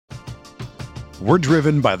We're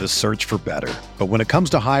driven by the search for better. But when it comes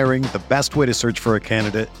to hiring, the best way to search for a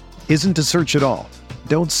candidate isn't to search at all.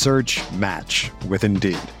 Don't search, match with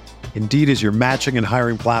Indeed. Indeed is your matching and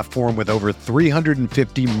hiring platform with over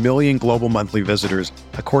 350 million global monthly visitors,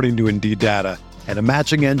 according to Indeed data, and a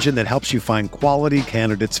matching engine that helps you find quality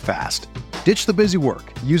candidates fast. Ditch the busy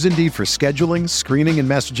work. Use Indeed for scheduling, screening, and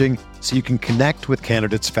messaging so you can connect with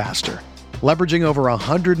candidates faster. Leveraging over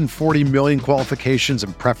 140 million qualifications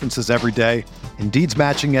and preferences every day, Indeed's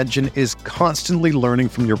matching engine is constantly learning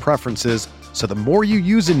from your preferences, so the more you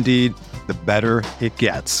use Indeed, the better it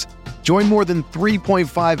gets. Join more than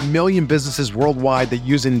 3.5 million businesses worldwide that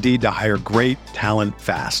use Indeed to hire great talent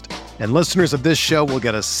fast. And listeners of this show will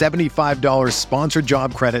get a $75 sponsored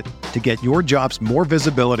job credit to get your jobs more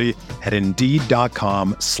visibility at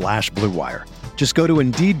Indeed.com/Blue Wire. Just go to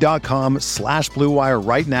Indeed.com/Blue Wire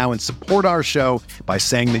right now and support our show by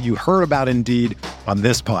saying that you heard about Indeed on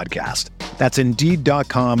this podcast. That's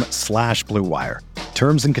Indeed.com/Blue Wire.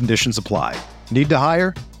 Terms and conditions apply. Need to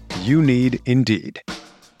hire? You need Indeed.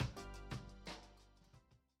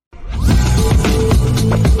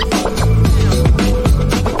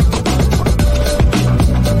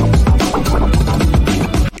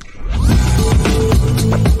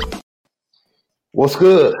 What's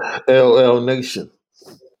good, LL Nation?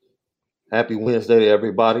 Happy Wednesday to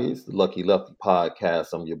everybody. It's the Lucky Lefty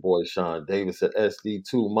podcast. I'm your boy Sean Davis at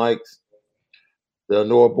SD2 Mics. The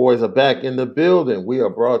Anora boys are back in the building. We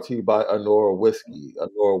are brought to you by Anora Whiskey,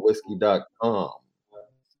 AnoraWhiskey.com.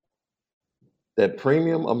 That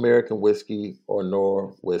premium American whiskey, or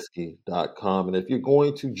AnoraWhiskey.com. And if you're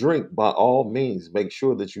going to drink, by all means, make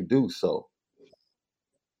sure that you do so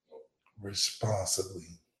responsibly.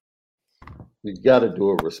 You got to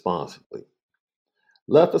do it responsibly.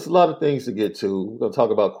 Left us a lot of things to get to. We're going to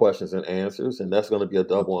talk about questions and answers, and that's going to be a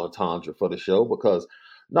double entendre for the show, because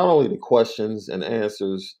not only the questions and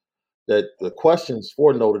answers, that the questions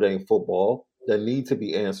for Notre Dame football that need to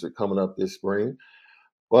be answered coming up this spring,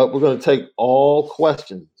 but we're going to take all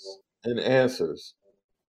questions and answers,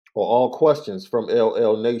 or all questions from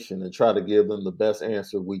LL Nation, and try to give them the best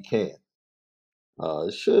answer we can.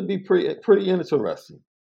 It should be pretty interesting.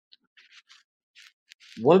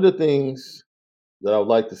 One of the things that I would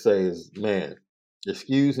like to say is, man,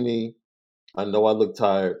 excuse me, I know I look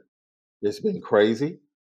tired. It's been crazy.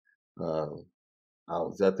 I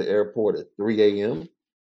was at the airport at 3 a.m.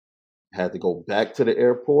 Had to go back to the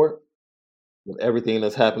airport with everything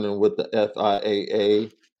that's happening with the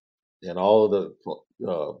FIAA and all of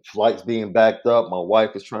the flights being backed up. My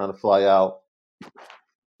wife is trying to fly out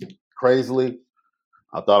crazily.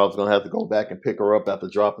 I thought I was going to have to go back and pick her up after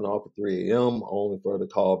dropping off at 3 a.m., only for her to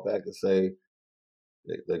call back and say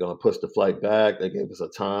they're going to push the flight back. They gave us a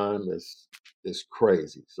time. It's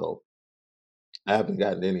crazy. So I haven't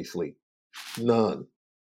gotten any sleep. None.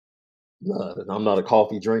 And I'm not a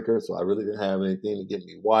coffee drinker, so I really didn't have anything to get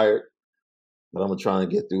me wired. But I'm going to try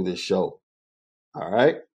and get through this show. All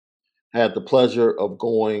right? Had the pleasure of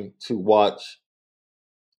going to watch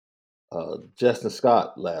Justin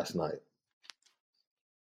Scott last night.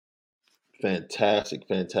 Fantastic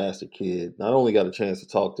kid. Not only got a chance to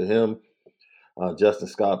talk to him, Justin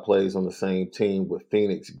Scott plays on the same team with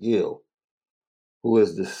Phoenix Gill, who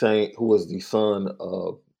is the son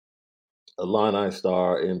of Illini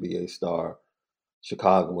star, NBA star,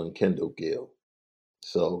 Chicago, and Kendall Gill.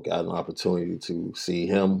 So got an opportunity to see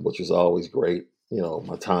him, which was always great. You know,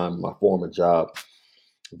 my former job,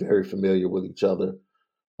 very familiar with each other.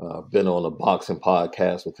 Been on a boxing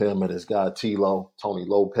podcast with him and his guy Tony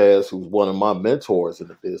Lopez, who's one of my mentors in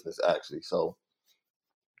the business, actually. So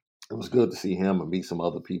it was good to see him and meet some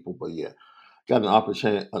other people. But yeah, got an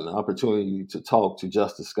opportunity to talk to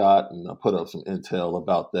Justin Scott, and I put up some intel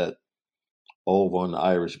about that over on the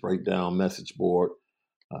Irish Breakdown message board.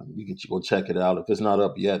 You can go check it out. If it's not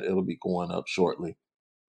up yet, it'll be going up shortly.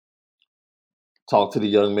 Talked to the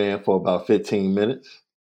young man for about 15 minutes.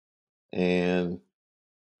 And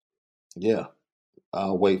yeah,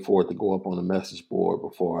 I'll wait for it to go up on the message board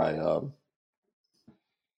before I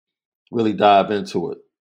really dive into it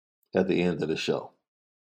at the end of the show.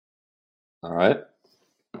 All right?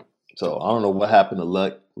 So I don't know what happened to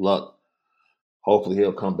Luck. Hopefully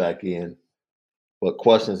he'll come back in. But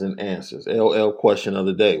questions and answers. LL question of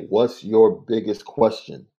the day. What's your biggest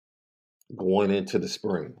question going into the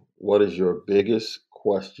spring? What is your biggest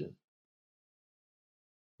question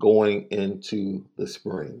going into the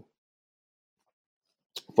spring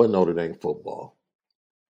for Notre Dame football?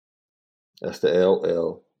 That's the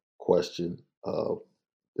LL question of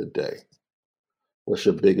the day. What's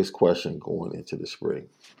your biggest question going into the spring?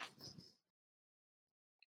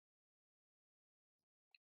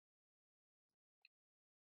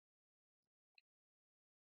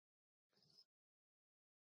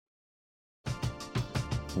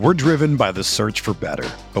 We're driven by the search for better.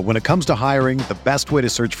 But when it comes to hiring, the best way to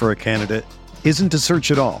search for a candidate isn't to search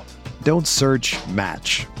at all. Don't search,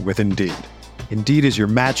 match with Indeed. Indeed is your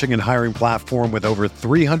matching and hiring platform with over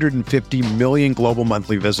 350 million global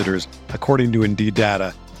monthly visitors, according to Indeed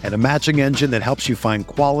data, and a matching engine that helps you find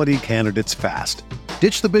quality candidates fast.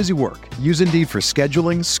 Ditch the busy work. Use Indeed for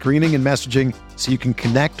scheduling, screening, and messaging so you can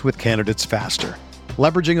connect with candidates faster.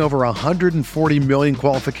 Leveraging over 140 million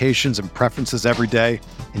qualifications and preferences every day,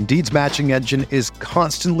 Indeed's matching engine is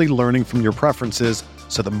constantly learning from your preferences,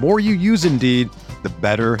 so the more you use Indeed, the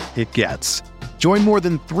better it gets. Join more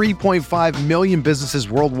than 3.5 million businesses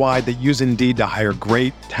worldwide that use Indeed to hire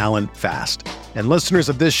great talent fast. And listeners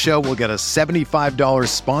of this show will get a $75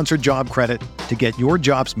 sponsored job credit to get your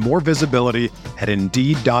jobs more visibility at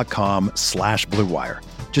Indeed.com/Blue Wire.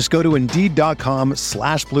 Just go to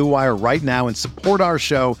Indeed.com/Blue Wire right now and support our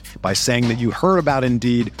show by saying that you heard about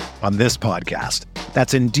Indeed on this podcast.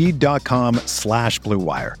 That's Indeed.com/Blue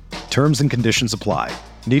Wire. Terms and conditions apply.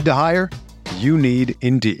 Need to hire? You need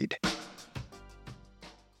Indeed.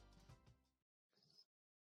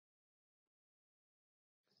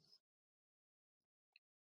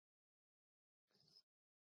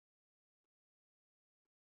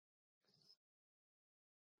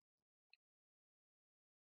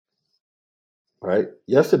 Right.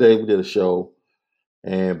 Yesterday we did a show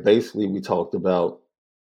and basically we talked about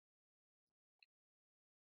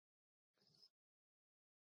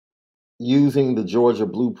using the Georgia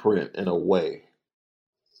blueprint in a way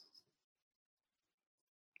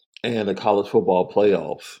and the college football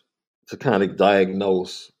playoffs to kind of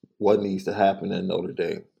diagnose what needs to happen at Notre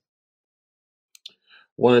Dame.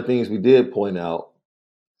 One of the things we did point out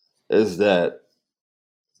is that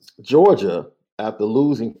Georgia, after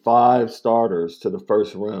losing 5 starters to the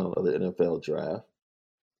first round of the NFL draft,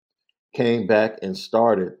 came back and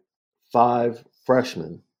started 5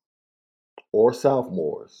 freshmen or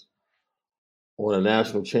sophomores on a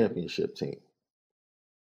national championship team.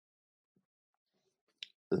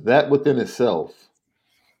 That within itself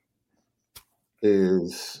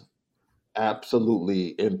is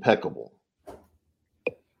absolutely impeccable.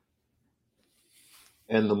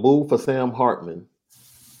 And the move for Sam Hartman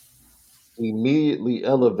immediately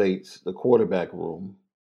elevates the quarterback room.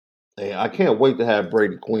 And I can't wait to have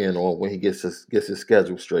Brady Quinn on when he gets his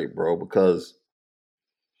schedule straight, bro, because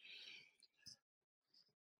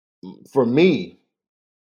for me,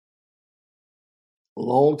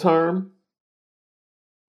 long term,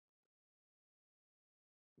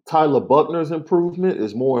 Tyler Buckner's improvement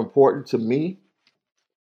is more important to me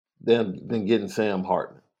than getting Sam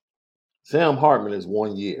Hartman. Sam Hartman is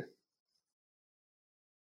 1 year.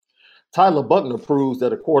 Tyler Buckner proves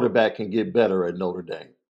that a quarterback can get better at Notre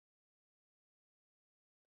Dame.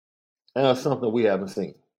 And that's something we haven't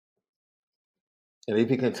seen. And if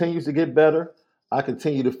he continues to get better, I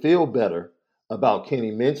continue to feel better about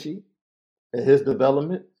Kenny Minchey and his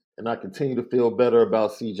development, and I continue to feel better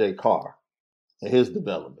about CJ Carr and his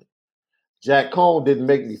development. Jack Cohn didn't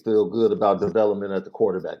make me feel good about development at the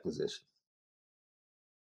quarterback position.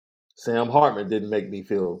 Sam Hartman didn't make me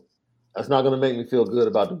feel, that's not going to make me feel good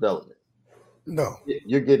about development. No.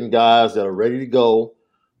 You're getting guys that are ready to go,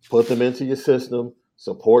 put them into your system,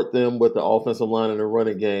 support them with the offensive line and the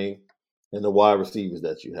running game and the wide receivers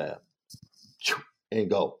that you have. And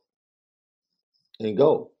go. And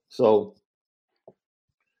go. So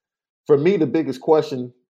for me, the biggest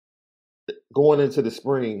question going into the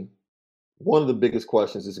spring, one of the biggest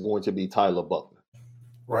questions is going to be Tyler Buckner.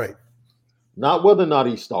 Right. Not whether or not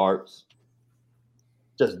he starts,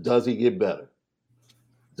 just does he get better?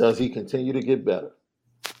 Does he continue to get better?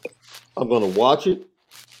 I'm going to watch it.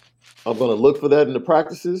 I'm going to look for that in the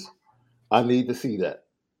practices. I need to see that.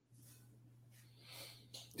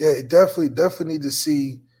 Yeah, definitely need to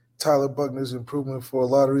see Tyler Buckner's improvement for a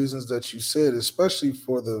lot of reasons that you said, especially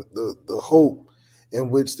for the hope in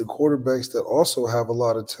which the quarterbacks that also have a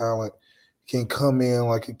lot of talent can come in,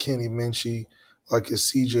 like a Kenny Minchey, like a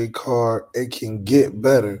CJ Carr, and can get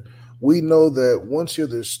better. We know that once you're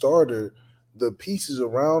the starter, the pieces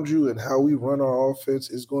around you and how we run our offense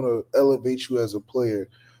is going to elevate you as a player.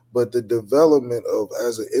 But the development of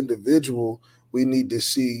as an individual, we need to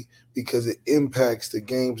see, because it impacts the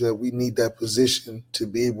games that we need that position to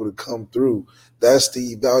be able to come through. That's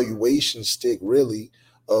the evaluation stick, really,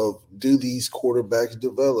 of do these quarterbacks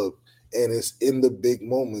develop? And it's in the big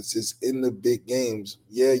moments. It's in the big games.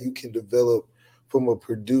 Yeah, you can develop from a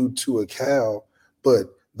Purdue to a Cal,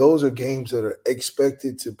 but those are games that are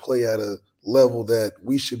expected to play at a level that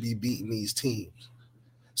we should be beating these teams.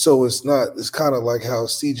 So it's kind of like how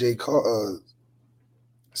CJ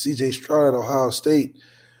Stroud at Ohio State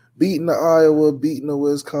Beating the Iowa, beating the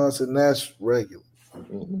Wisconsin, that's regular.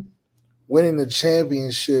 Mm-hmm. Winning the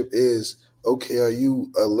championship is, okay, are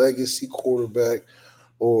you a legacy quarterback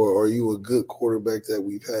or are you a good quarterback that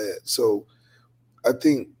we've had? So I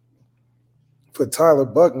think for Tyler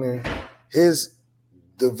Buckner, his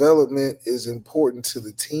development is important to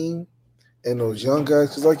the team and those young guys.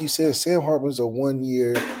 Because, like you said, Sam Hartman's a 1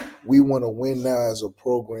 year, we want to win now as a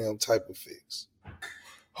program type of fix.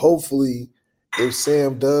 Hopefully, if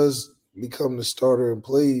Sam does become the starter and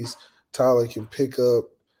plays, Tyler can pick up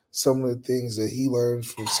some of the things that he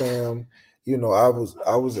learns from Sam. You know, I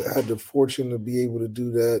had the fortune to be able to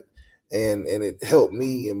do that, and it helped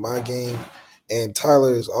me in my game. And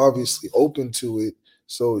Tyler is obviously open to it,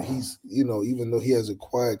 so he's, you know, even though he has a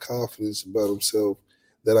quiet confidence about himself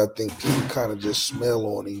that I think people kind of just smell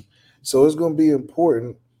on him. So it's going to be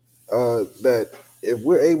important that if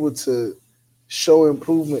we're able to show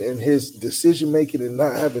improvement in his decision making and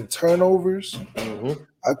not having turnovers, Mm-hmm.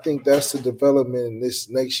 I think that's the development in this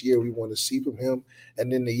next year we want to see from him.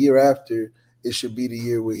 And then the year after, it should be the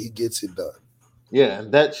year where he gets it done. Yeah,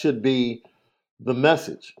 and that should be the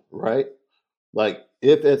message, right? Like,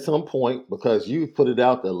 if at some point, because you put it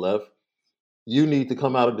out there, Left, you need to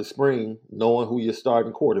come out of the spring knowing who your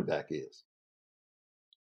starting quarterback is.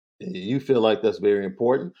 And you feel like that's very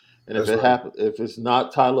important. And if That's it right. happens, if it's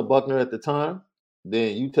not Tyler Buckner at the time,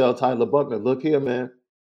 then you tell Tyler Buckner, look here, man,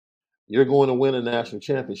 you're going to win a national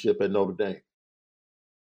championship at Notre Dame.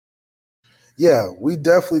 Yeah, we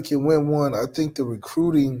definitely can win one. I think the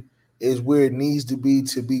recruiting is where it needs to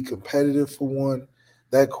be competitive for one.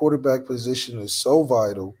 That quarterback position is so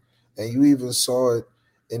vital. And you even saw it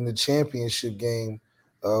in the championship game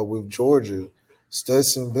with Georgia.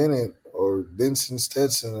 Stetson Bennett or Benson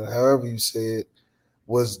Stetson, or however you say it,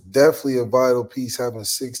 was definitely a vital piece, having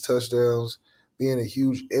 6 touchdowns, being a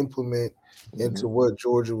huge implement into Hmm. what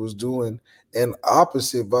Georgia was doing. And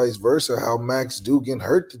opposite, vice versa, how Max Duggan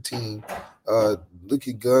hurt the team,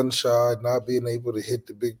 looking gun shy, not being able to hit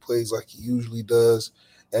the big plays like he usually does.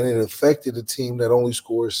 And it affected a team that only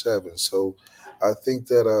scored 7. So I think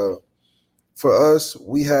that for us,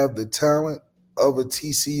 we have the talent of a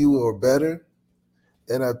TCU or better.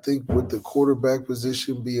 And I think with the quarterback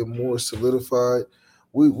position being more solidified,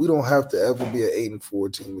 we don't have to ever be an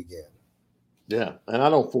 8-4 team again. Yeah, and I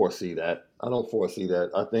don't foresee that. I don't foresee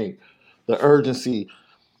that. I think the urgency,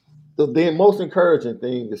 the most encouraging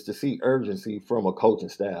thing is to see urgency from a coaching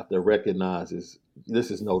staff that recognizes this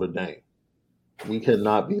is Notre Dame. We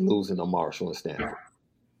cannot be losing to Marshall and Stanford.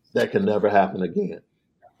 That can never happen again.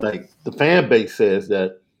 Like, the fan base says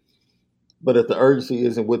that, but if the urgency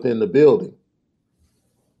isn't within the building,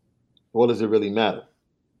 what does it really matter?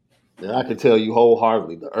 And I can tell you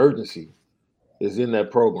wholeheartedly, the urgency is in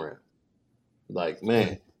that program. Like, Yeah.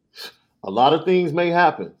 man, a lot of things may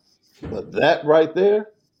happen, but that right there,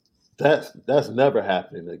 that's never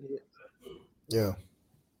happening again. Yeah.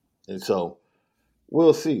 And so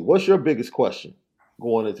we'll see. What's your biggest question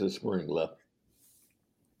going into the spring, Left?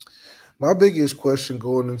 My biggest question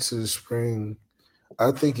going into the spring,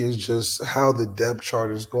 I think, is just how the depth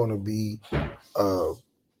chart is going to be uh,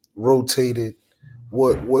 rotated.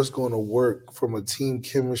 What's going to work from a team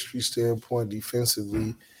chemistry standpoint,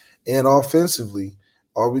 defensively and offensively?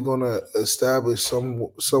 Are we going to establish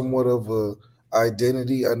somewhat of a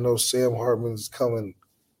identity? I know Sam Hartman's coming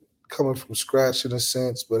from scratch in a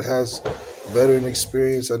sense, but has veteran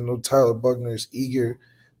experience. I know Tyler Buckner is eager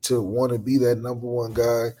to want to be that number one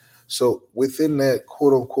guy. So within that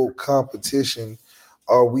quote unquote competition,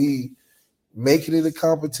 are we making it a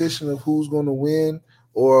competition of who's going to win,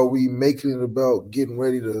 or are we making it about getting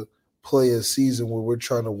ready to play a season where we're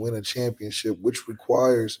trying to win a championship, which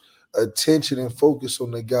requires attention and focus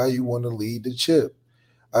on the guy you want to lead the chip?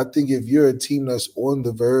 I think if you're a team that's on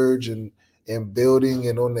the verge and building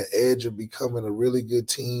and on the edge of becoming a really good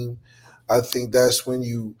team, I think that's when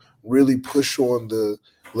you really push on the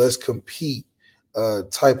let's compete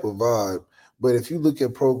type of vibe. But if you look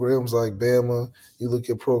at programs like Bama, you look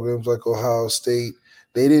at programs like Ohio State,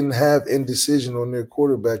 they didn't have indecision on their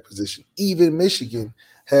quarterback position. Even Michigan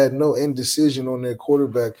had no indecision on their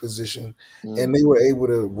quarterback position, and they Mm-hmm. were able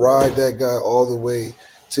to ride that guy all the way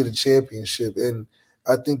to the championship. And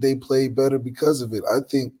I think they played better because of it. I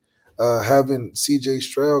think having CJ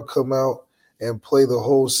Stroud come out and play the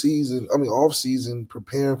whole season, I mean, off season,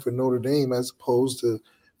 preparing for Notre Dame as opposed to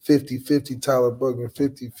 50-50 Tyler Buckner,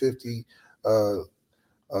 50-50 uh,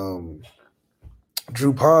 um,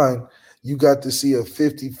 Drew Pine, you got to see a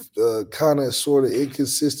 50 kind of sort of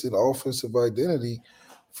inconsistent offensive identity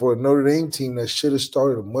for a Notre Dame team that should have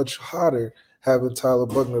started much hotter having Tyler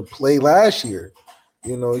Buckner play last year.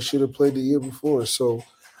 You know, he should have played the year before. So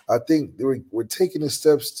I think we're taking the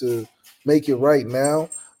steps to make it right now,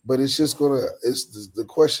 but it's just the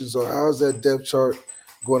questions are how's that depth chart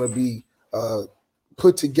going to be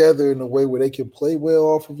put together in a way where they can play well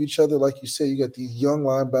off of each other. Like you said, you got these young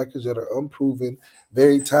linebackers that are unproven,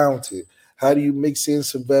 very talented. How do you mix in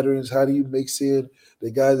some veterans? How do you mix in the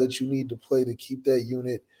guys that you need to play to keep that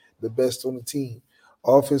unit the best on the team?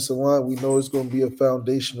 Offensive line, we know it's going to be a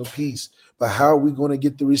foundational piece, but how are we going to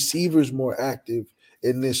get the receivers more active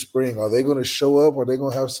in this spring? Are they going to show up? Are they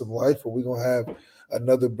going to have some life? Are we going to have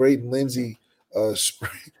another Braden Lindsey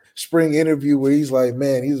spring interview where he's like,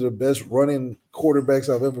 man, these are the best running quarterbacks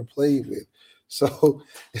I've ever played with? So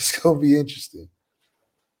it's going to be interesting.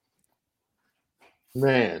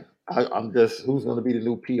 Man, I'm just who's going to be the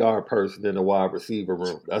new PR person in the wide receiver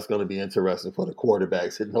room? That's going to be interesting for the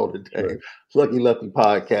quarterbacks at Notre Dame. Right. Lucky Lefty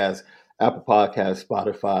Podcast, Apple Podcast,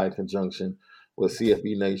 Spotify, in conjunction with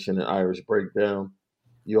CFB Nation and Irish Breakdown.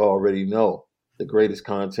 You already know the greatest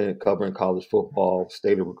content covering college football,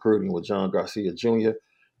 state of recruiting with John Garcia Jr.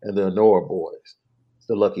 and the Honora Boys. It's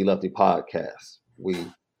the Lucky Lefty Podcast. We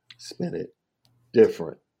spin it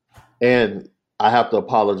different. And I have to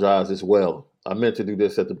apologize as well. I meant to do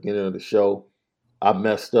this at the beginning of the show. I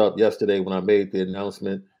messed up yesterday when I made the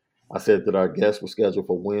announcement. I said that our guests were scheduled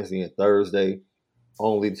for Wednesday and Thursday,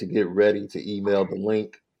 only to get ready to email the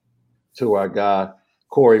link to our guy,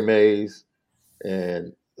 Corey Mays.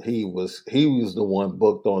 And he was the one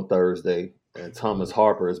booked on Thursday, and Thomas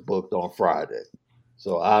Harper is booked on Friday.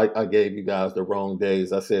 So I gave you guys the wrong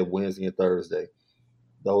days. I said Wednesday and Thursday.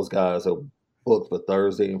 Those guys are booked for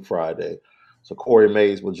Thursday and Friday. So Corey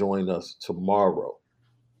Mays will join us tomorrow.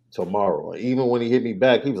 Even when he hit me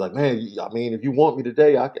back, he was like, man, I mean, if you want me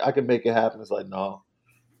today, I can make it happen. It's like, no,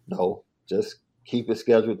 just keep it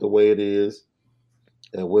scheduled the way it is.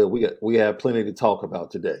 And we have plenty to talk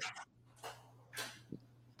about today.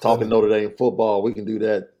 Talking Notre Dame football, we can do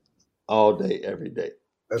that all day, every day.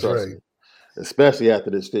 That's right. Me. Especially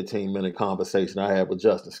after this 15-minute conversation I had with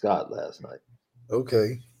Justin Scott last night.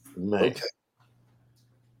 Okay. Man. Okay.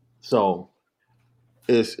 So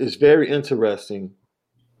it's very interesting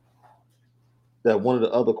that one of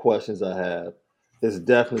the other questions I have is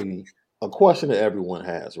definitely a question that everyone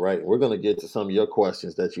has, right? We're going to get to some of your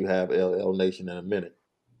questions that you have, LL Nation, in a minute.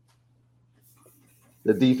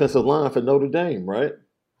 The defensive line for Notre Dame, right?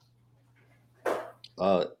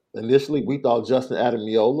 Initially, we thought Justin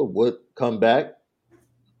Adamiola would come back,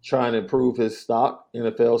 try and improve his stock,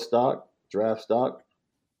 NFL stock, draft stock.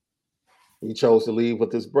 He chose to leave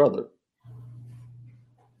with his brother.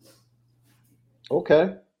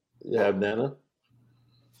 Okay. You have Nana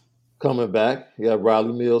coming back. You have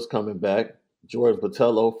Riley Mills coming back. Jordan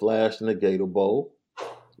Patello flashed in the Gator Bowl.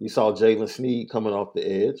 You saw Jalen Sneed coming off the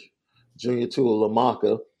edge. Junior Tua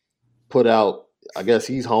Lamaka put out, I guess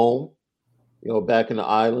he's home, back in the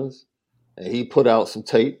islands. And he put out some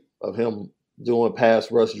tape of him doing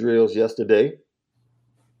pass rush drills yesterday.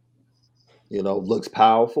 Looks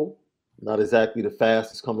powerful. Not exactly the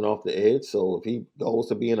fastest coming off the edge. So if he goes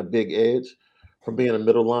to being a big edge from being a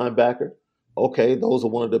middle linebacker, okay, those are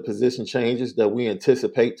one of the position changes that we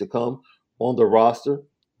anticipate to come on the roster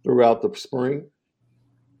throughout the spring.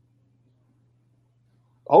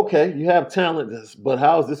 Okay, you have talent, but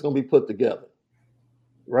how is this going to be put together?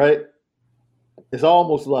 Right? It's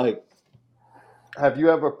almost like, have you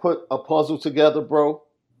ever put a puzzle together, bro?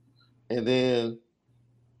 And then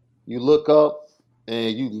you look up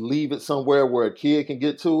and you leave it somewhere where a kid can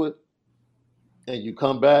get to it, and you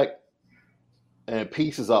come back and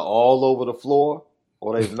pieces are all over the floor,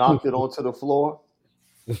 or they've knocked it onto the floor.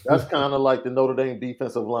 That's kind of like the Notre Dame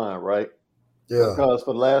defensive line, right? Yeah. Because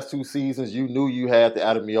for the last 2 seasons, you knew you had the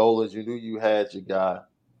Adamiolas, you knew you had your guy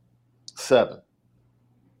 7.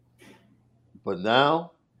 But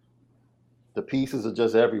now, the pieces are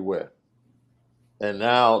just everywhere. And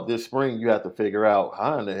now, this spring, you have to figure out,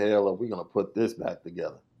 how in the hell are we going to put this back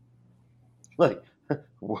together? Like,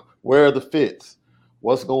 where are the fits?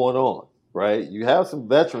 What's going on, right? You have some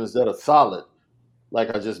veterans that are solid,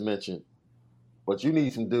 like I just mentioned, but you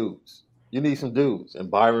need some dudes.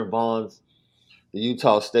 And Byron Bonds, the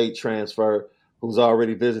Utah State transfer, who's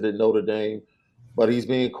already visited Notre Dame, but he's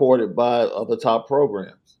being courted by other top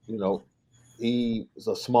programs. He is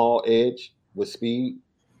a small edge with speed,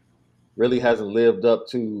 really hasn't lived up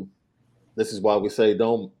to, this is why we say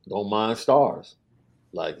don't mind stars.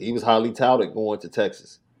 Like, he was highly touted going to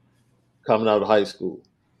Texas, coming out of high school.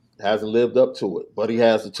 Hasn't lived up to it, but he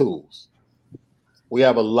has the tools. We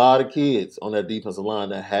have a lot of kids on that defensive line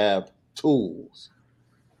that have tools,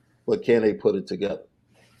 but can they put it together?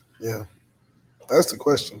 Yeah, that's the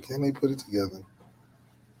question. Can they put it together?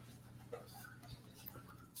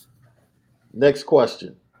 Next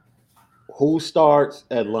question. Who starts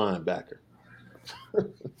at linebacker?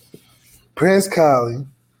 Prince Collie,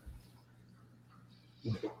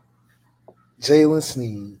 Jalen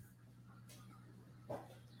Sneed,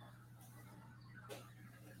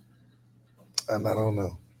 and I don't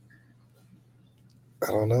know.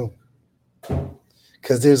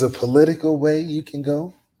 Because there's a political way you can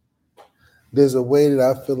go. There's a way that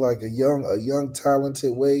I feel like a young,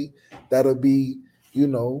 talented way that'll be,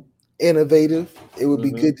 innovative. It would be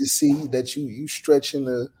good to see that you stretching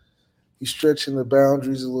the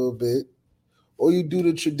boundaries a little bit, or you do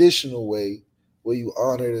the traditional way where you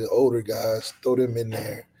honor the older guys, throw them in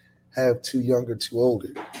there, have two younger, two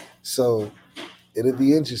older. So it'll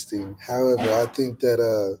be interesting. However, I think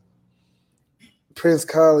that Prince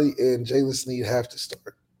Collie and Jalen Sneed have to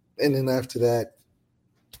start, and then after that,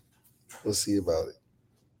 we'll see about it.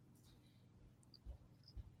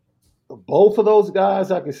 Both of those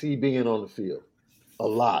guys I can see being on the field. A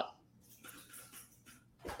lot.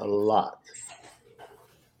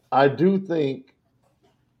 I do think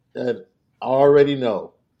that I already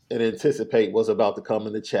know and anticipate what's about to come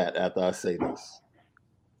in the chat after I say this.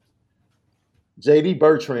 JD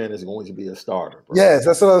Bertrand is going to be a starter. Bro. Yes,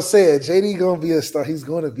 that's what I was saying. JD going to be a star. He's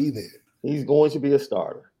going to be there. He's going to be a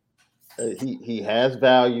starter. He has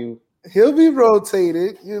value. He'll be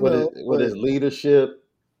rotated, with his leadership.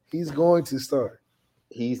 He's going to start.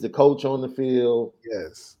 He's the coach on the field.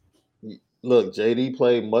 Yes. Look, JD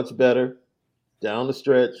played much better down the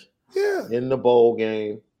stretch in the bowl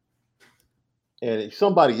game. And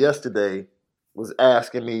somebody yesterday was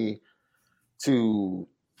asking me to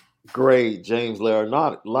grade James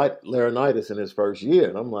Laurinaitis in his first year.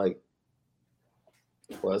 And I'm like,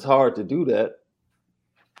 well, it's hard to do that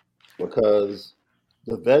because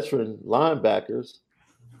the veteran linebackers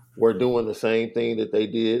were doing the same thing that they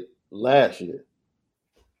did last year.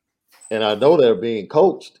 And I know they're being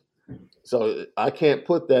coached. So I can't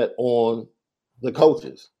put that on the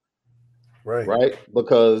coaches. Right?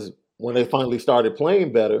 Because when they finally started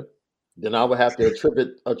playing better, then I would have to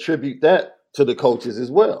attribute that to the coaches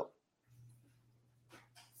as well.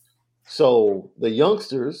 So the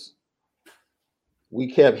youngsters,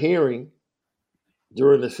 we kept hearing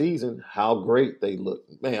during the season how great they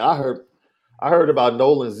looked. Man, I heard about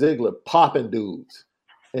Nolan Ziegler popping dudes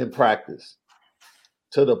in practice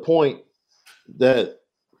to the point that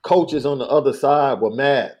coaches on the other side were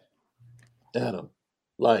mad at him.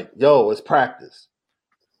 Like, yo, it's practice.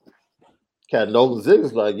 Cat Nolan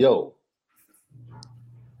Ziegler's like, yo,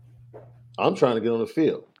 I'm trying to get on the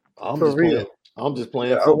field. I'm just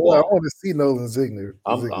playing football. I want to see Nolan Ziegler.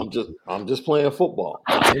 I'm just playing football.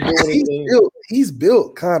 He's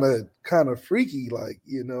built kind of freaky, like,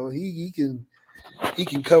 he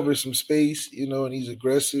can cover some space, and he's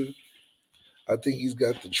aggressive. I think he's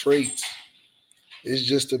got the traits. It's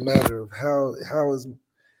just a matter of how is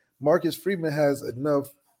Marcus Freeman has enough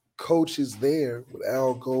coaches there with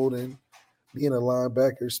Al Golden being a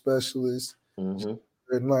linebacker specialist,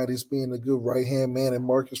 Laurinaitis being a good right-hand man, and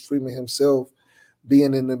Marcus Freeman himself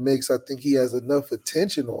being in the mix. I think he has enough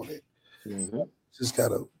attention on it. Just got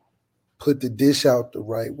to put the dish out the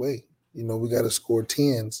right way. We got to score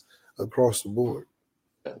 10s across the board.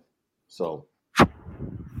 So,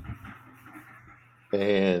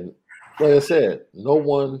 and like I said, no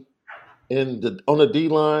one on the D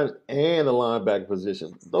line and the linebacker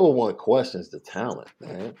position, no one questions the talent,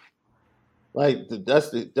 man. Like that's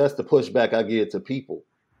the pushback I give to people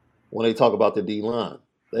when they talk about the D line.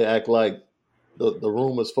 They act like the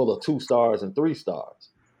room is full of 2 stars and 3 stars.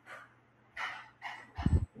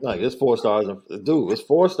 Like it's 4 stars, it's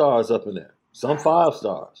 4 stars up in there. Some 5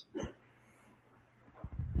 stars.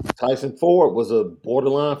 Tyson Ford was a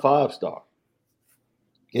borderline 5-star.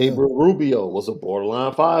 Gabriel Rubio was a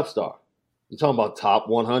borderline 5-star. You're talking about top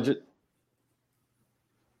 100,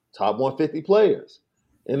 top 150 players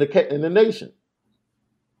in the nation.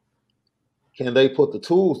 Can they put the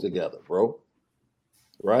tools together, bro?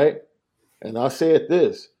 Right? And I said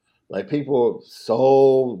this, like people are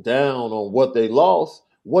so down on what they lost.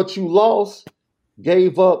 What you lost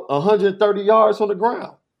gave up 130 yards on the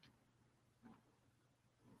ground.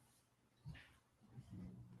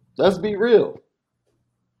 Let's be real.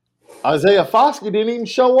 Isaiah Foskey didn't even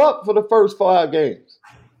show up for the first 5 games.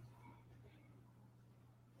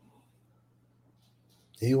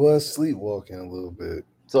 He was sleepwalking a little bit.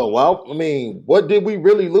 So, what did we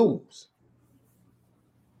really lose?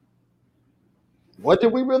 What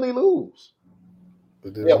did we really lose?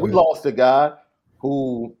 We lost a guy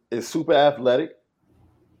who is super athletic.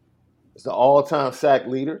 Is the all-time sack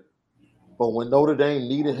leader. But when Notre Dame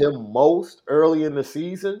needed him most early in the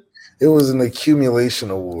season, it was an accumulation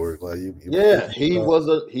award. Like he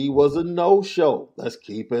was a no-show. Let's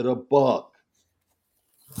keep it a buck.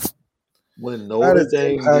 When not Notre as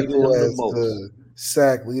Dame needed impactful him the as most. the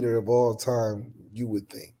sack leader of all time, you would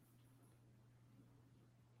think.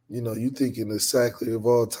 You thinking the sack leader of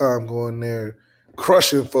all time going there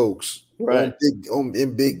crushing folks Right.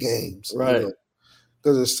 in big games. Right.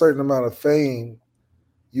 There's a certain amount of fame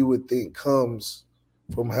you would think comes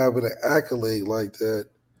from having an accolade like that.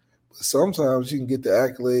 But sometimes you can get the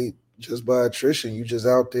accolade just by attrition. You just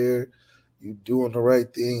out there, you doing the right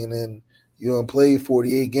thing, and then you don't play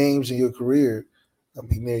 48 games in your career. I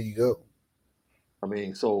mean, there you go. I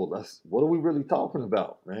mean, so what are we really talking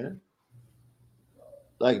about, man?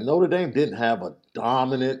 Like Notre Dame didn't have a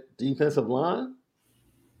dominant defensive line.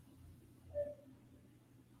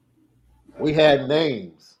 We had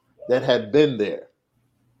names that had been there.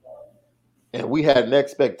 And we had an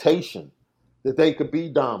expectation that they could be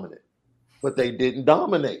dominant, but they didn't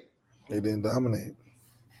dominate. They didn't dominate.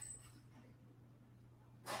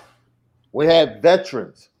 We had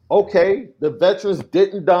veterans. Okay, the veterans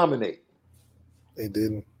didn't dominate. They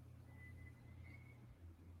didn't.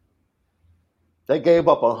 They gave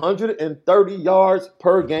up 130 yards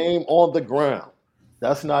per game on the ground.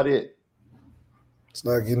 That's not it. It's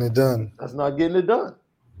not getting it done. That's not getting it done.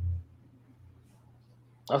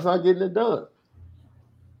 That's not getting it done.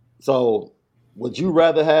 So, would you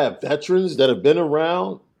rather have veterans that have been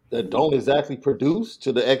around that don't exactly produce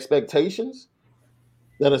to the expectations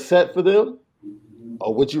that are set for them?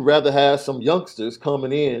 Or would you rather have some youngsters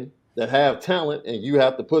coming in that have talent and you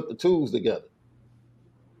have to put the tools together?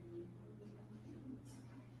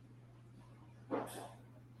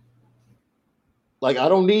 Like, I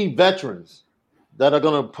don't need veterans that are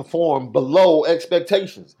going to perform below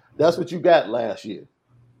expectations. That's what you got last year.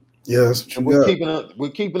 Yeah, that's what you got.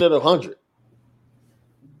 We're keeping it 100.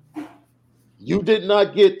 You did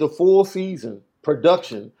not get the full season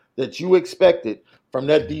production that you expected from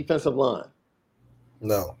that defensive line.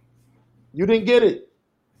 No. You didn't get it.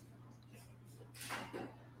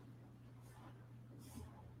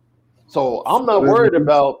 So I'm not worried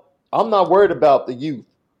about the youth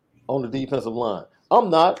on the defensive line.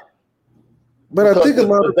 I'm not. But I think a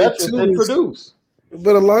lot of it too is produce.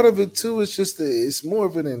 But a lot of it too is just it's more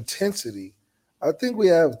of an intensity. I think we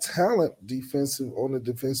have talent on the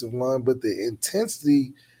defensive line, but the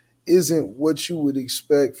intensity isn't what you would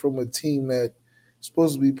expect from a team that's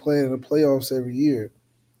supposed to be playing in the playoffs every year.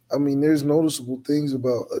 I mean, there's noticeable things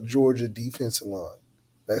about a Georgia defensive line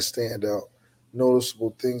that stand out.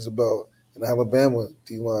 Noticeable things about an Alabama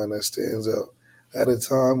D-line that stands out. At a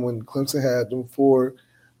time when Clemson had them four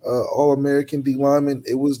All-American D linemen,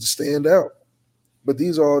 it was to stand out. But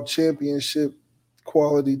these are all championship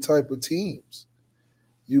quality type of teams.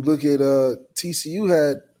 You look at TCU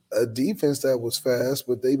had a defense that was fast,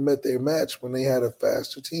 but they met their match when they had a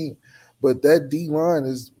faster team. But that D-line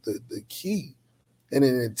is the key. And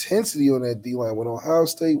an intensity on that D-line. When Ohio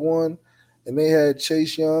State won and they had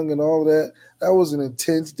Chase Young and all of that, that was an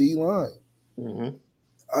intense D-line. Mm-hmm.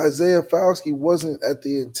 Isaiah Fauske wasn't at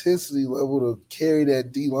the intensity level to carry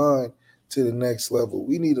that D-line to the next level.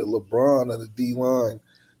 We need a LeBron of the D-line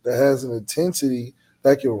that has an intensity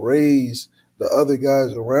that can raise the other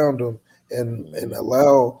guys around him and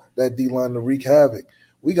allow that D-line to wreak havoc.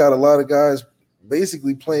 We got a lot of guys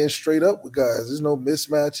basically playing straight up with guys. There's no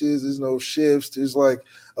mismatches. There's no shifts. There's like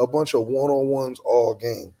a bunch of one-on-ones all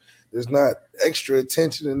game. There's not extra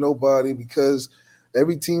attention to nobody because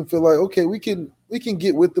every team feel like, okay, we can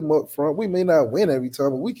get with them up front. We may not win every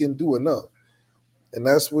time, but we can do enough. And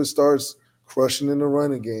that's what starts crushing in the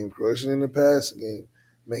running game, crushing in the passing game,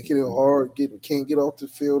 making it hard, can't get off the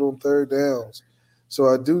field on third downs. So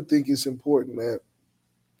I do think it's important that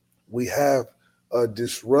we have a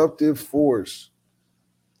disruptive force.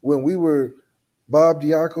 When we were Bob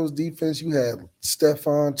Diaco's defense, you had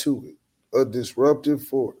Stephon Tuitt, a disruptive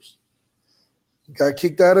force. Got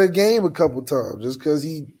kicked out of the game a couple times just because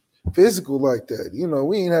he physical like that. You know,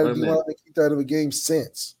 we ain't had a D-line kicked out of a game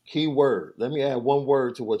since. Key word. Let me add one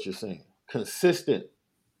word to what you're saying. Consistent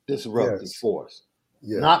disruptive force.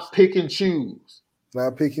 Yes. Not pick and choose.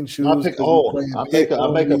 Not pick and choose. I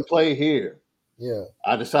make a play here. Yeah.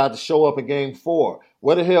 I decide to show up in game 4.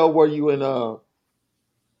 Where the hell were you in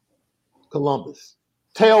Columbus?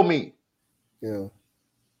 Tell me. Yeah.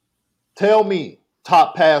 Tell me,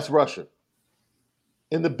 top pass rusher.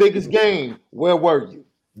 In the biggest game, where were you?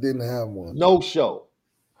 Didn't have one. No show.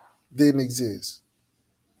 Didn't exist.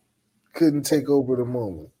 Couldn't take over the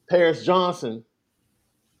moment. Paris Johnson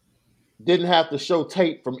didn't have to show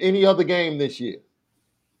tape from any other game this year.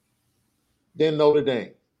 than Notre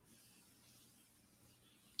Dame.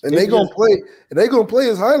 And they gonna play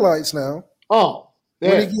his highlights now. Oh, yeah.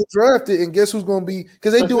 When he gets drafted, and guess who's gonna be?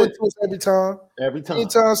 Because they do it to us every time. Every time.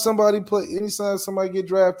 Anytime somebody get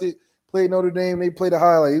drafted, play Notre Dame, they play the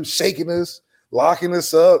highlight. He was shaking us, locking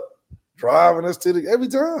us up, driving us to the every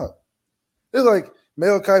time. It's like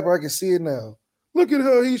Mel Kiper, I can see it now. Look at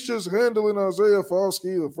how he's just handling Isaiah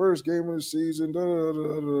Foskey the first game of the season. Da, da,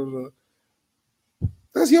 da, da, da.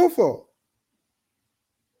 That's your fault.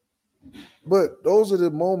 But those are the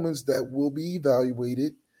moments that will be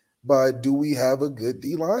evaluated by, do we have a good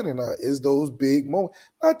D-line or not? Is those big moments,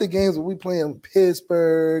 not the games where we playing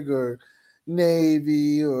Pittsburgh or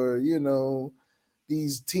Navy or,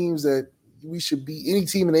 these teams that we should be, any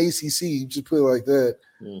team in the ACC, just put it like that.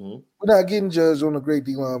 Mm-hmm. We're not getting judged on a great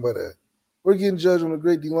D-line by that. We're getting judged on a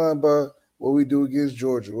great D-line by what we do against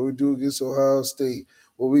Georgia, what we do against Ohio State,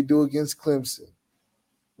 what we do against Clemson.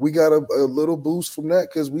 We got a little boost from that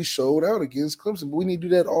because we showed out against Clemson, but we need to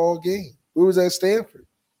do that all game. Where was that at Stanford?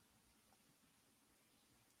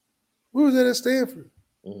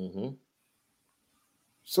 Mm-hmm.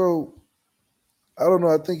 So, I don't know.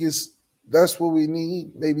 I think that's what we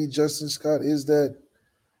need. Maybe Justin Scott is that,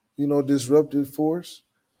 disruptive force.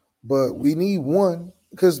 But we need one,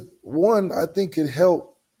 because one, I think, could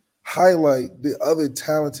help highlight the other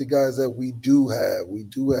talented guys that we do have. We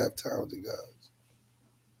do have talented guys.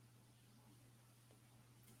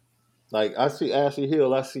 Like, I see Ashley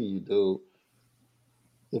Hill, I see you, dude.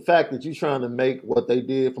 The fact that you're trying to make what they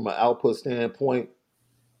did from an output standpoint,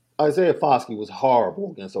 Isaiah Foskey was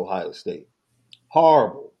horrible against Ohio State.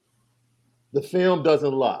 Horrible. The film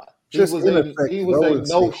doesn't lie. He was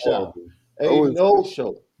a no-show. A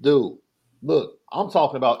no-show. Dude, look, I'm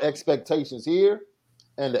talking about expectations here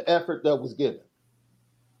and the effort that was given.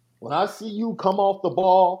 When I see you come off the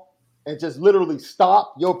ball and just literally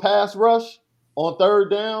stop your pass rush on third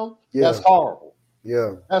down, that's horrible.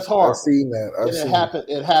 Yeah. That's horrible. I've seen that.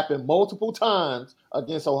 It happened multiple times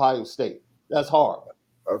against Ohio State. That's horrible.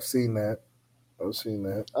 I've seen that.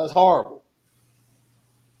 That's horrible.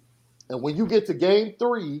 And when you get to game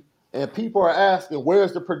 3 and people are asking,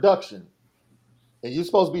 where's the production? And you're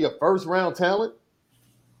supposed to be a first-round talent?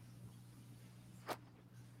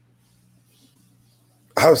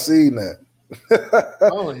 I've seen that. I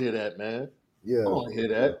don't hear that, man. Yeah. I don't hear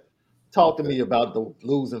that. Talk to me about the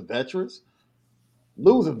losing veterans.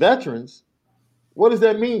 Losing veterans? What does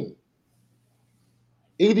that mean?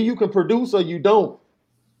 Either you can produce or you don't.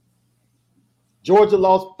 Georgia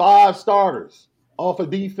lost 5 starters off of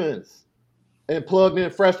defense and plugged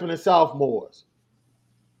in freshmen and sophomores.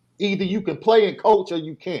 Either you can play and coach or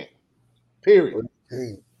you can't. Period.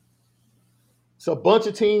 Okay. It's a bunch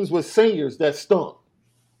of teams with seniors that stunk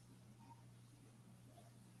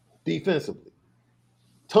defensively.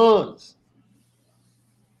 Tons.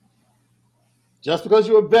 Just because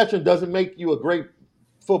you're a veteran doesn't make you a great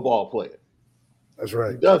football player. That's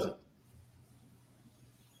right. It doesn't.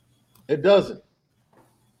 It doesn't.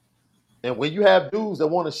 And when you have dudes that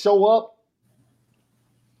want to show up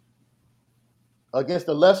against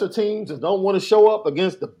the lesser teams and don't want to show up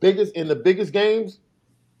against the biggest games,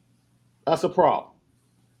 that's a problem.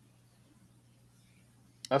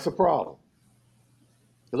 That's a problem.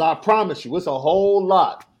 Because I promise you, it's a whole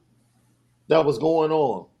lot that was going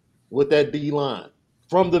on with that D-line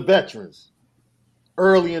from the veterans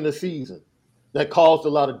early in the season that caused a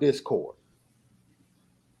lot of discord.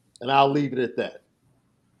 And I'll leave it at that.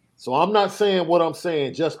 So I'm not saying what I'm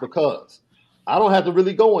saying just because. I don't have to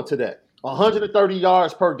really go into that. 130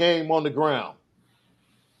 yards per game on the ground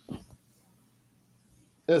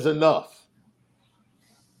is enough.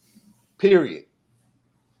 Period.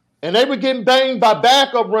 And they were getting banged by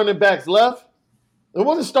backup running backs left. It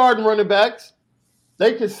wasn't starting running backs.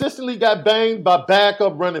 They consistently got banged by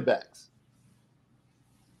backup running backs.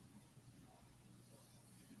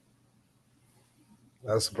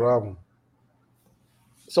 That's the problem.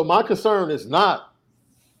 So my concern is not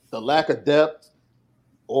the lack of depth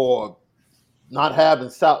or not having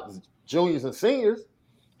juniors and seniors.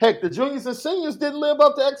 Heck, the juniors and seniors didn't live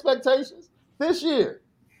up to expectations this year.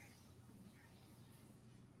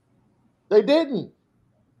 They didn't.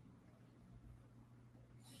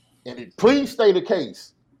 And please stay the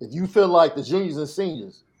case if you feel like the juniors and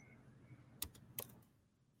seniors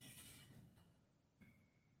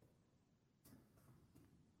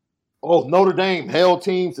Notre Dame held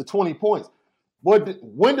teams to 20 points.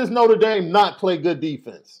 When does Notre Dame not play good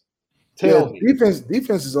defense? Tell me. Defense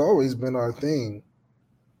has always been our thing.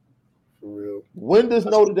 For real. When does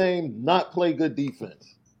Notre Dame not play good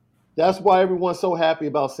defense? That's why everyone's so happy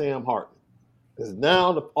about Sam Hartman. Because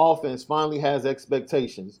now the offense finally has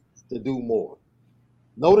expectations to do more.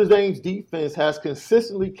 Notre Dame's defense has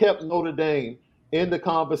consistently kept Notre Dame in the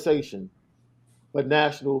conversation for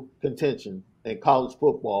national contention and college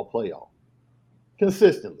football playoff.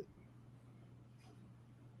 Consistently.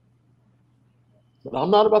 But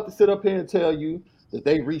I'm not about to sit up here and tell you that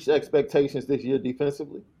they reached expectations this year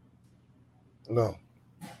defensively. No.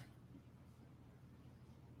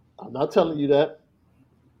 I'm not telling you that.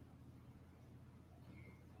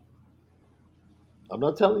 I'm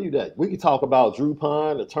not telling you that. We can talk about Drew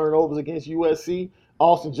Pine, the turnovers against USC.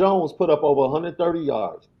 Austin Jones put up over 130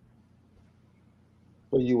 yards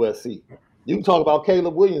for USC. You can talk about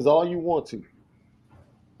Caleb Williams all you want to.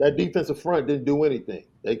 That defensive front didn't do anything.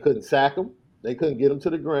 They couldn't sack him. They couldn't get him to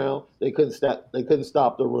the ground. They couldn't stop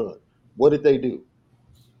the run. What did they do?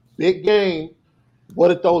 Big game. What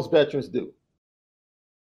did those veterans do?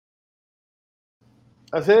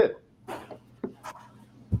 That's it.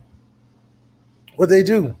 What they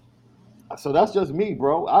do? So that's just me,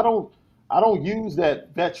 bro. I don't use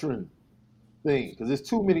that veteran thing because there's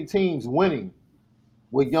too many teams winning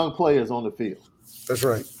with young players on the field. That's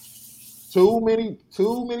right. Too many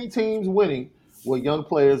teams winning with young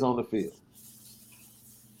players on the field.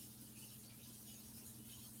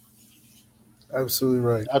 Absolutely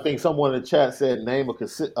right. I think someone in the chat said name a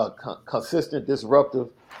consistent disruptive.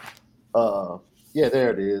 Yeah,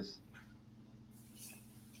 there it is.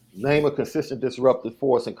 Name a consistent disruptive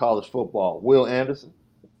force in college football. Will Anderson.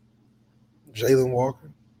 Jalen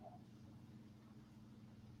Walker.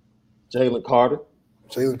 Jalen Carter.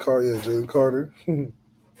 Jalen Carter.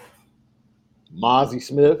 Mozzie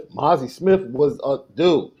Smith. Mozzie Smith was a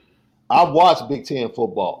dude. I watched Big Ten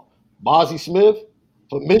football. Mozzie Smith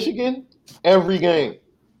for Michigan, every game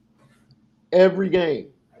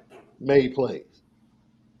made plays.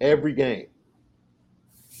 Every game.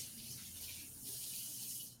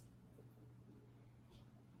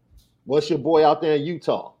 What's your boy out there in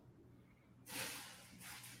Utah?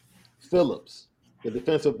 Phillips, the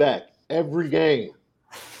defensive back. Every game,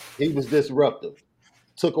 he was disruptive.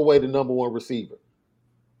 Took away the number one receiver.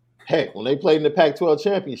 Heck, when they played in the Pac-12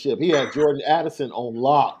 championship, he had Jordan Addison on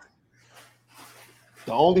lock.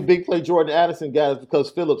 The only big play Jordan Addison got is because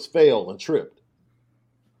Phillips failed and tripped.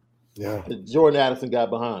 Yeah. Jordan Addison got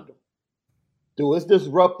behind him. Dude, it's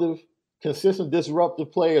disruptive, consistent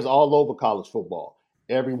disruptive players all over college football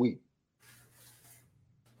every week.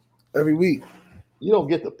 Every week. You don't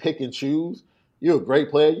get to pick and choose. You're a great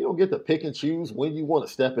player. You don't get to pick and choose when you want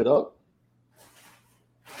to step it up,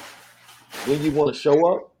 when you want to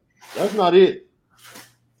show up. That's not it.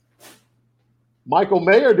 Michael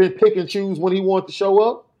Mayer didn't pick and choose when he wanted to show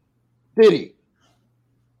up, did he?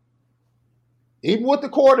 Even with the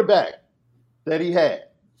quarterback that he had,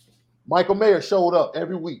 Michael Mayer showed up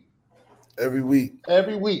every week. Every week.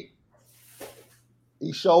 Every week.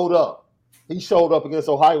 He showed up. He showed up against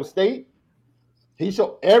Ohio State.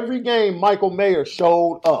 Every game Michael Mayer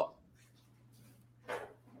showed up.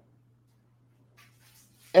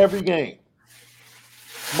 Every game.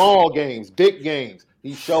 Small games, big games,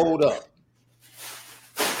 he showed up.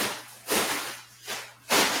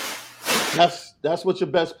 That's what your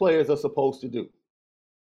best players are supposed to do.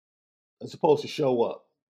 They're supposed to show up.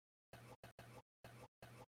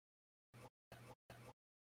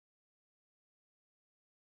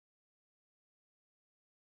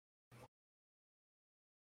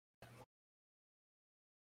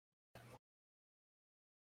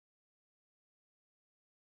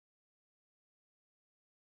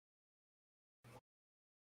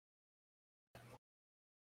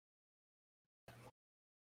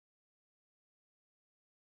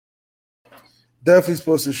 Definitely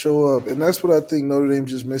supposed to show up. And that's what I think Notre Dame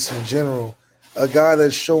just missing in general. A guy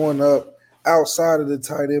that's showing up outside of the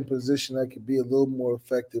tight end position that could be a little more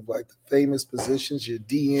effective, like the famous positions, your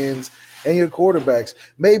DNs and your quarterbacks.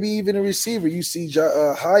 Maybe even a receiver. You see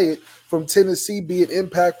Hyatt from Tennessee be an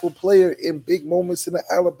impactful player in big moments in the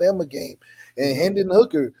Alabama game. And Hendon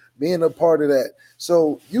Hooker being a part of that.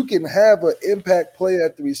 So you can have an impact player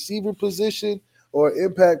at the receiver position or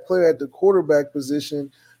impact player at the quarterback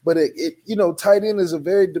position. But tight end is a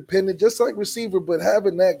very dependent, just like receiver, but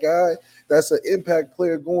having that guy that's an impact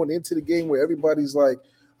player going into the game where everybody's like,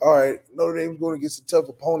 all right, Notre Dame's going against a tough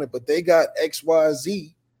opponent, but they got X, Y,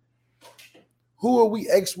 Z. Who are we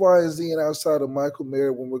X, Y, and Z and outside of Michael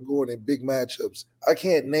Mayer when we're going in big matchups? I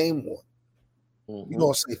can't name one. Mm-hmm. You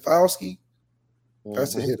going to say Fauski? Mm-hmm.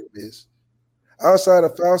 That's a hit or miss. Outside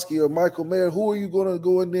of Fauski or Michael Mayer, who are you going to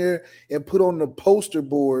go in there and put on the poster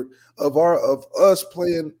board of us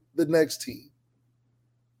playing the next team?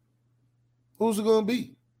 Who's it going to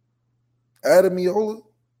be? Adamiola?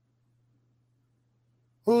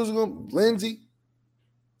 Who's it going to be? Lindsey?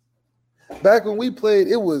 Back when we played,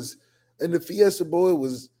 it was in the Fiesta Bowl, it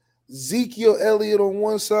was Ezekiel Elliott on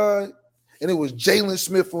one side, and it was Jalen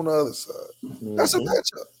Smith on the other side. Mm-hmm. That's a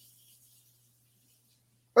matchup.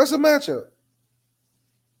 That's a matchup.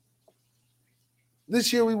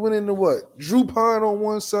 This year we went into what? Drew Pine on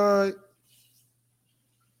one side,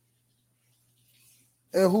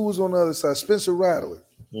 and who was on the other side? Spencer Rattler.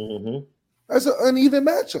 Mm-hmm. That's an uneven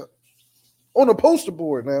matchup on the poster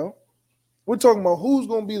board now. We're talking about who's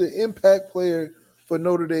going to be the impact player for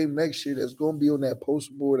Notre Dame next year that's going to be on that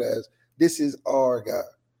poster board as this is our guy.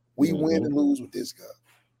 We win and lose with this guy.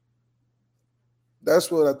 That's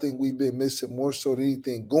what I think we've been missing more so than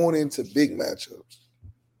anything going into big matchups.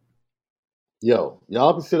 Yo,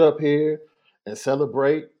 y'all can sit up here and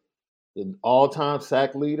celebrate the all-time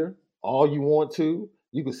sack leader all you want to.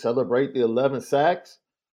 You can celebrate the 11 sacks.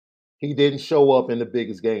 He didn't show up in the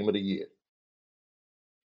biggest game of the year.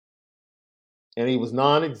 And he was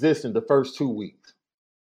non-existent the first 2 weeks.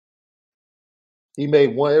 He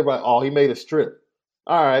made one, everybody, he made a strip.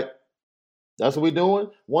 All right. That's what we're doing.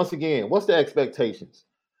 Once again, what's the expectations?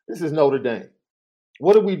 This is Notre Dame.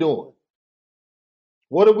 What are we doing?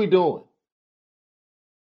 What are we doing?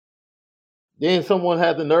 Then someone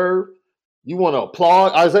had the nerve. You want to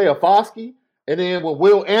applaud Isaiah Foskey? And then when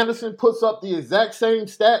Will Anderson puts up the exact same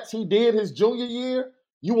stats he did his junior year,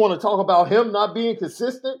 you want to talk about him not being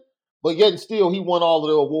consistent? But yet and still, he won all of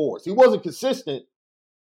the awards. He wasn't consistent,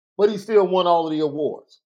 but he still won all of the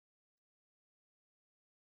awards.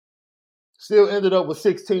 Still ended up with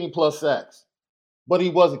 16 plus sacks, but he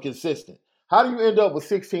wasn't consistent. How do you end up with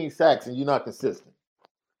 16 sacks and you're not consistent?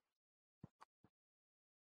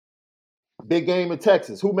 Big game in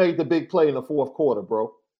Texas. Who made the big play in the fourth quarter,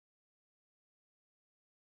 bro?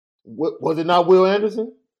 Was it not Will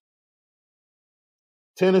Anderson?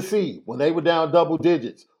 Tennessee, when they were down double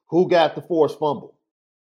digits, who got the forced fumble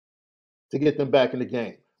to get them back in the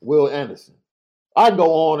game? Will Anderson. I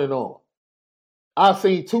go on and on. I've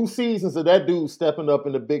seen 2 seasons of that dude stepping up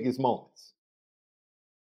in the biggest moments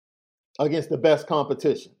against the best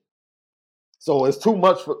competition. So it's too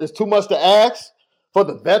much to ask for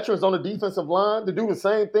the veterans on the defensive line to do the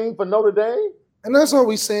same thing for Notre Dame. And that's all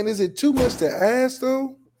we're saying. Is it too much to ask,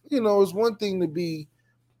 though? You know, it's one thing to be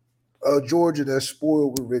Georgia that's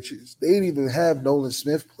spoiled with riches. They didn't even have Nolan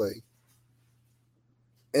Smith play,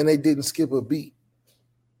 and they didn't skip a beat.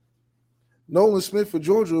 Nolan Smith for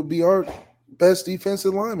Georgia will be our best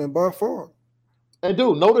defensive lineman by far. And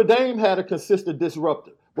dude, Notre Dame had a consistent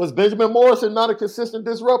disruptor. Was Benjamin Morrison not a consistent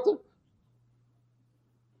disruptor?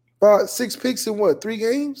 6 picks in what? 3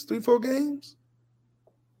 games? 4 games?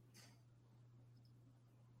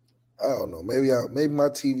 I don't know. Maybe my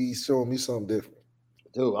TV's showing me something different.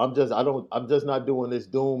 Dude, I'm just not doing this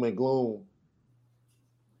doom and gloom.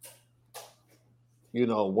 You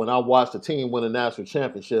know, when I watched a team win a national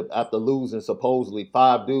championship after losing supposedly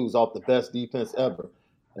 5 dudes off the best defense ever,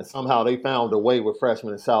 and somehow they found a way with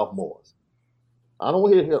freshmen and sophomores. I don't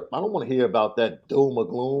want to hear about that doom or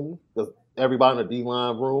gloom because everybody in the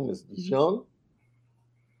D-line room is young.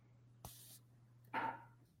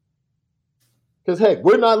 Because, heck,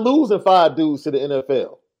 we're not losing 5 dudes to the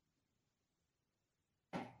NFL.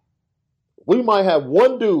 We might have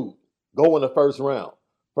 1 dude go in the first round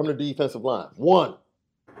from the defensive line. 1.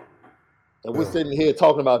 And we're sitting here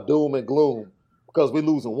talking about doom and gloom because we're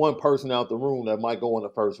losing 1 person out the room that might go in the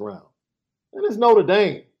first round. And it's Notre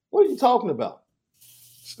Dame. What are you talking about?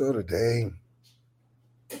 It's Notre Dame.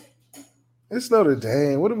 It's Notre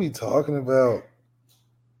Dame. What are we talking about?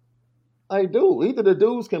 Hey, dude, either the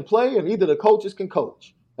dudes can play and either the coaches can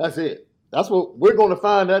coach. That's it. That's what we're going to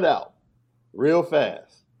find that out real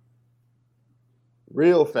fast.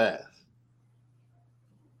 Real fast.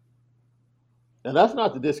 And that's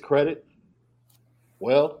not to discredit.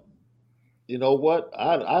 Well, you know what?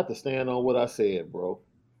 I have to stand on what I said, bro.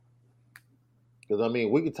 Because, I mean,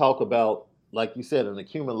 we could talk about, like you said, an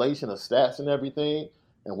accumulation of stats and everything,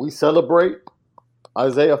 and we celebrate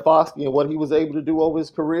Isaiah Foskey and what he was able to do over his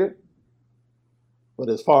career. But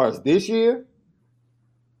as far as this year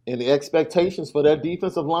and the expectations for that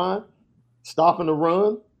defensive line, stopping the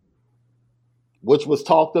run, which was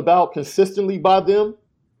talked about consistently by them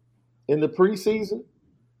in the preseason,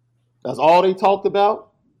 that's all they talked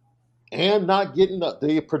about, and not getting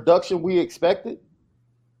the production we expected,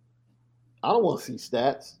 I don't want to see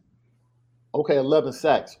stats. Okay, 11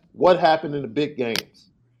 sacks. What happened in the big games?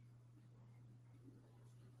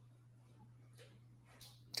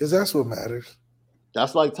 Because that's what matters.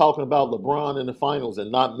 That's like talking about LeBron in the finals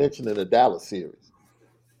and not mentioning the Dallas series.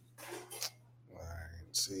 All right,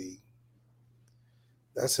 see.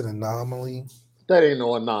 That's an anomaly. That ain't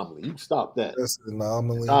no anomaly. You stop that. That's an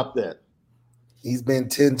anomaly. Stop that. He's been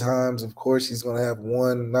 10 times. Of course, he's going to have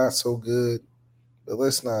one not so good. But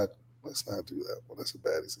let's not do that. Well, that's a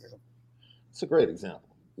bad example. It's a great example.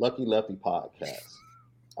 Lucky Lefty Podcast.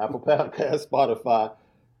 Apple Podcast, Spotify.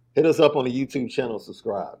 Hit us up on the YouTube channel.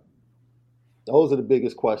 Subscribe. Those are the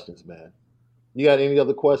biggest questions, man. You got any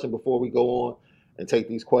other question before we go on and take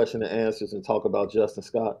these question and answers and talk about Justin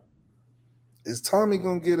Scott? Is Tommy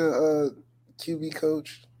going to get a QB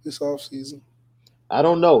coach this offseason? I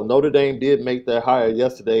don't know. Notre Dame did make their hire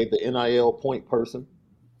yesterday. The NIL point person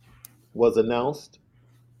was announced.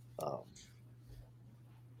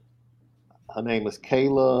 Her name is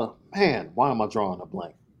Kayla. Man, why am I drawing a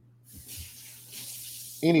blank?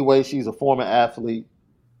 Anyway, she's a former athlete.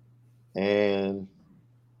 And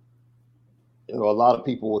a lot of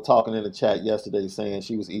people were talking in the chat yesterday saying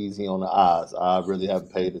she was easy on the eyes. I really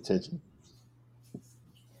haven't paid attention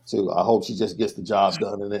to. I hope she just gets the job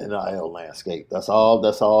done in the NIL landscape. That's all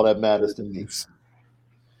that matters to me.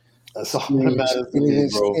 That's all that matters to me,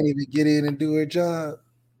 bro. She can't even get in and do her job.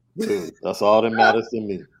 Dude, that's all that matters to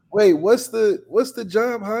me. Wait, what's the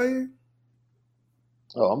job hire?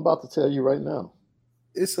 Oh, I'm about to tell you right now.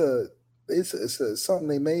 It's something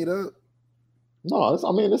they made up. No,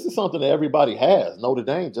 this is something that everybody has. Notre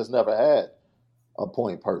Dame just never had a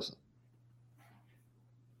point person.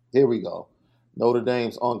 Here we go. Notre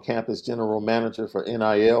Dame's on-campus general manager for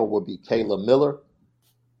NIL will be Kayla Miller.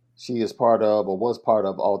 She is was part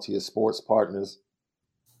of Altius Sports Partners,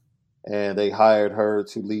 and they hired her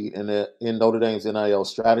to lead in Notre Dame's NIL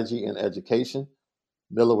strategy and education.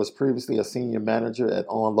 Miller was previously a senior manager at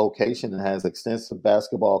On Location and has extensive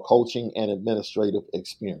basketball coaching and administrative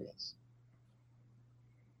experience.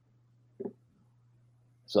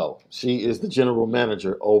 So she is the general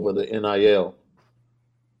manager over the NIL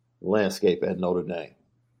landscape at Notre Dame.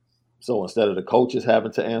 So instead of the coaches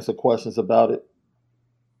having to answer questions about it,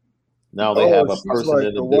 now they have a person like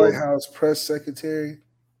in the White House press secretary.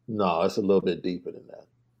 No, it's a little bit deeper than that.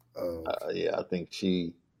 Oh. Yeah, I think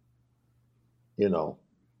she, I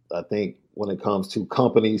think when it comes to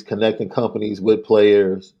companies, connecting companies with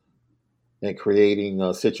players and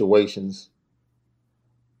creating situations,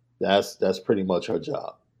 that's pretty much her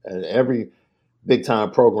job. And every big time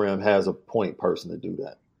program has a point person to do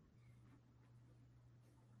that.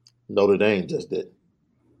 Notre Dame just didn't.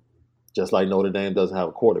 Just like Notre Dame doesn't have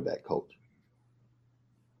a quarterback coach.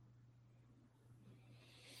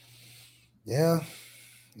 Yeah,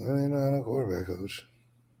 I ain't not a quarterback coach.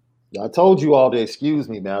 I told you all to excuse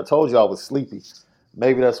me, man. I told you I was sleepy.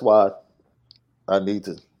 Maybe that's why I need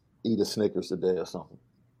to eat a Snickers today or something.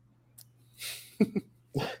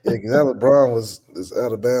 Yeah, because that LeBron is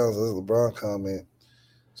out of bounds. That's a LeBron comment.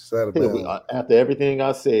 It's out of bounds. After everything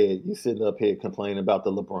I said, you sitting up here complaining about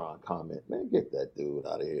the LeBron comment. Man, get that dude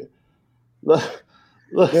out of here. Look.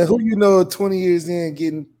 Man, who you know 20 years in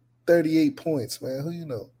getting 38 points, man? Who you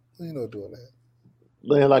know? Who you know doing that?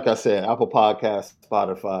 Man, like I said, Apple Podcasts,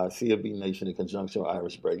 Spotify, CFB Nation in conjunction with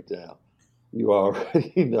Irish Breakdown. You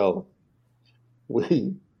already know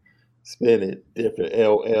we spin it different.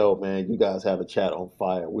 LL, man, you guys have a chat on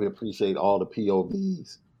fire. We appreciate all the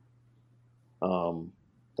POVs.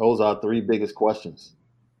 Those are our three biggest questions.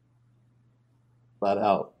 Flat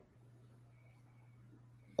out.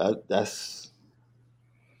 That's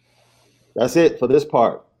it for this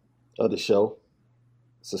part of the show.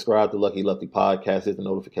 Subscribe to Lucky Lefty Podcast. Hit the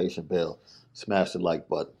notification bell. Smash the like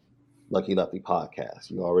button. Lucky Lefty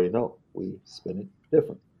Podcast. You already know. We spin it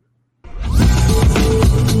different.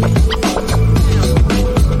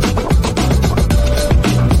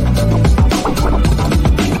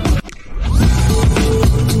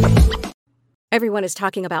 Everyone is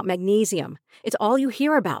talking about magnesium. It's all you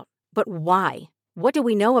hear about. But why? What do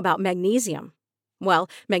we know about magnesium? Well,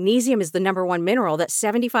 magnesium is the number one mineral that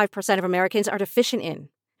 75% of Americans are deficient in.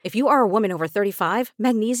 If you are a woman over 35,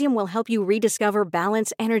 magnesium will help you rediscover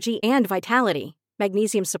balance, energy, and vitality.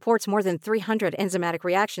 Magnesium supports more than 300 enzymatic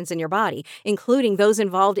reactions in your body, including those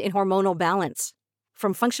involved in hormonal balance.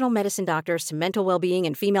 From functional medicine doctors to mental well-being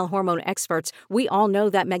and female hormone experts, we all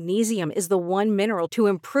know that magnesium is the one mineral to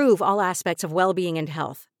improve all aspects of well-being and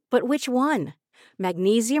health. But which one?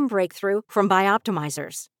 Magnesium Breakthrough from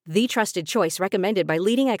Bioptimizers, the trusted choice recommended by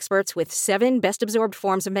leading experts with 7 best-absorbed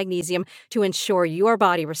forms of magnesium to ensure your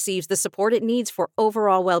body receives the support it needs for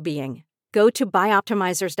overall well-being. Go to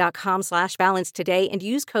bioptimizers.com/balance today and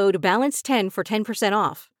use code BALANCE10 for 10%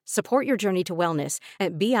 off. Support your journey to wellness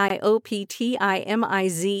at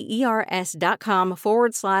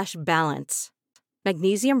bioptimizers.com/balance.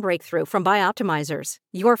 Magnesium Breakthrough from Bioptimizers,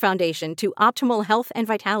 your foundation to optimal health and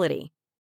vitality.